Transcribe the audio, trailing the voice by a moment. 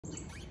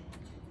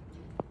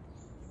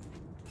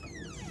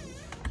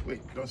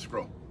Wait, don't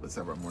scroll. Let's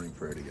have our morning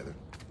prayer together.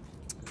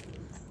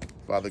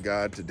 Father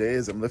God, today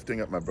as I'm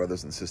lifting up my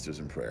brothers and sisters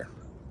in prayer,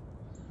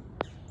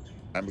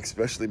 I'm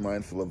especially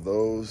mindful of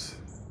those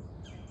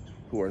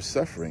who are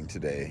suffering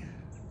today,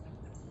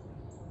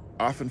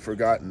 often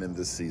forgotten in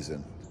this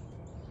season.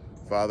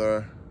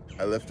 Father,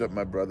 I lift up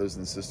my brothers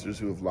and sisters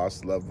who have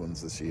lost loved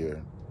ones this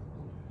year.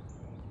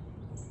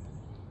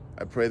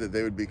 I pray that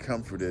they would be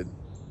comforted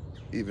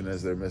even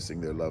as they're missing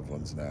their loved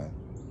ones now.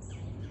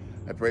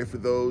 I pray for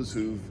those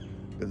who've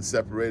been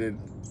separated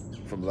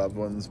from loved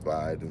ones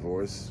by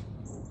divorce.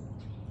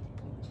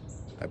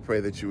 I pray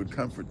that you would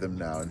comfort them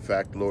now. In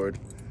fact, Lord,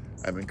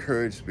 I'm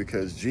encouraged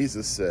because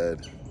Jesus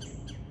said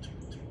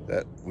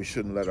that we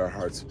shouldn't let our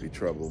hearts be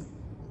troubled.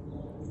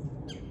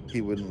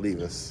 He wouldn't leave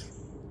us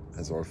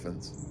as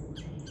orphans.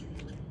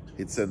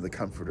 He'd send the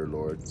Comforter,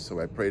 Lord. So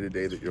I pray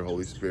today that your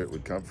Holy Spirit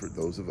would comfort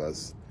those of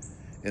us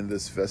in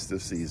this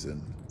festive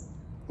season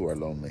who are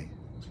lonely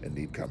and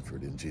need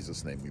comfort. In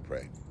Jesus' name we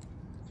pray.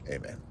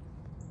 Amen.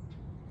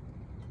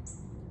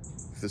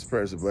 If this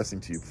prayer is a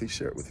blessing to you, please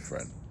share it with a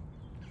friend.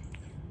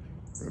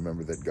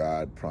 Remember that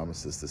God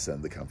promises to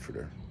send the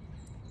Comforter.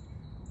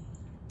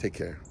 Take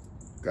care.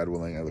 God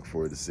willing, I look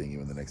forward to seeing you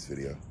in the next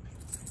video.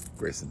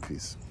 Grace and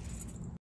peace.